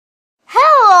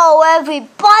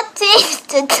everybody!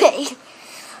 Today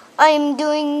I'm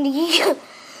doing the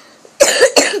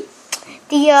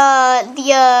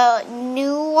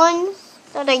new ones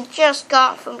that I just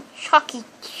got from Chuck E.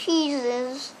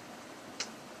 Cheese's.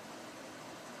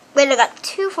 Wait, I got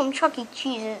two from Chuck E.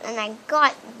 Cheese's, and I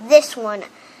got this one.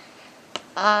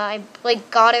 I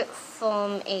got it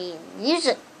from a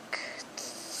music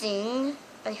thing.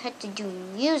 I had to do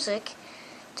music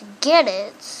to get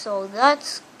it, so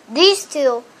that's these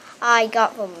two I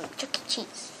got from Chuck E.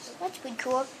 Cheese. So that's pretty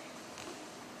cool.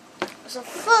 So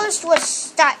first, let's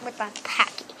start with that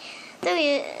packy. There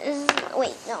is.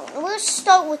 Wait, no. Let's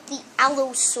start with the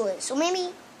Allosaurus. So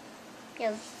maybe,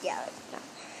 yeah. No.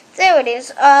 There it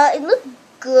is. It looked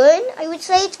good. I would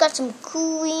say it's got some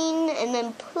green and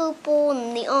then purple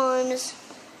and the arms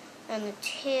and the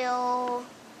tail.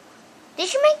 They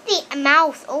should make the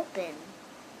mouth open.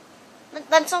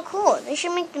 That's so cool. They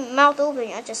should make the mouth open,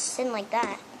 not just sit like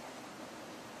that.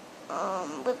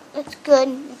 But it's good.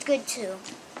 It's good too.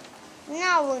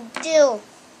 Now we'll do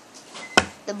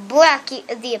the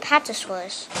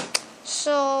Apatosaurus.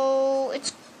 So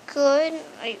it's good.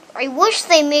 I wish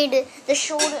they made it the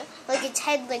shoulder, like its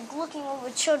head, like looking over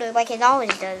its shoulder, like it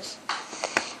always does.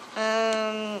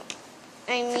 I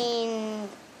mean,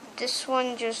 this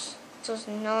one just does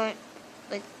not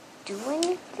like do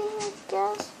anything, I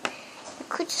guess. You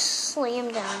could just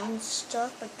slam down and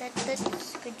stuff, but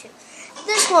that's good too.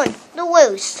 This one, the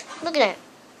worst. Look at it.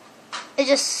 It's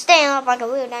just standing up like a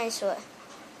real dinosaur.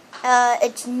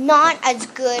 It's not as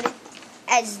good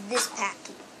as this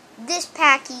packy. This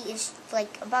packy is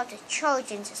like about to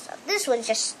charge into stuff. This one's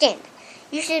just stand.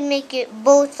 You should make it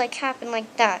both like happen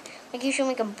like that. Like you should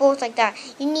make them both like that.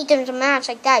 You need them to match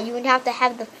like that. You would have to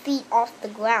have the feet off the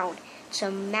ground to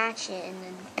match it, and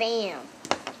then bam.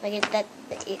 Like it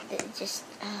just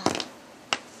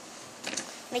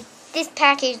like this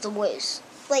package is the worst.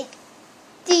 Like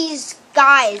these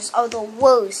guys are the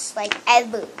worst, like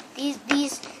ever. These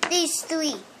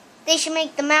three. They should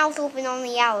make the mouth open on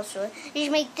the Allosaurus. You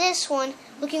should make this one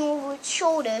looking over its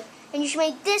shoulder, and you should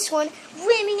make this one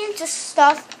ramming into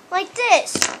stuff like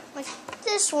this. Like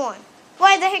this one.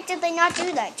 Why the heck did they not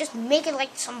do that? Just make it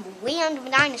like some random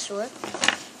dinosaur.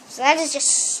 So that is just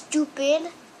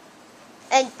stupid.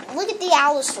 And look at the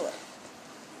Allosaurus.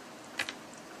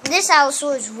 This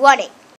Allosaurus is running.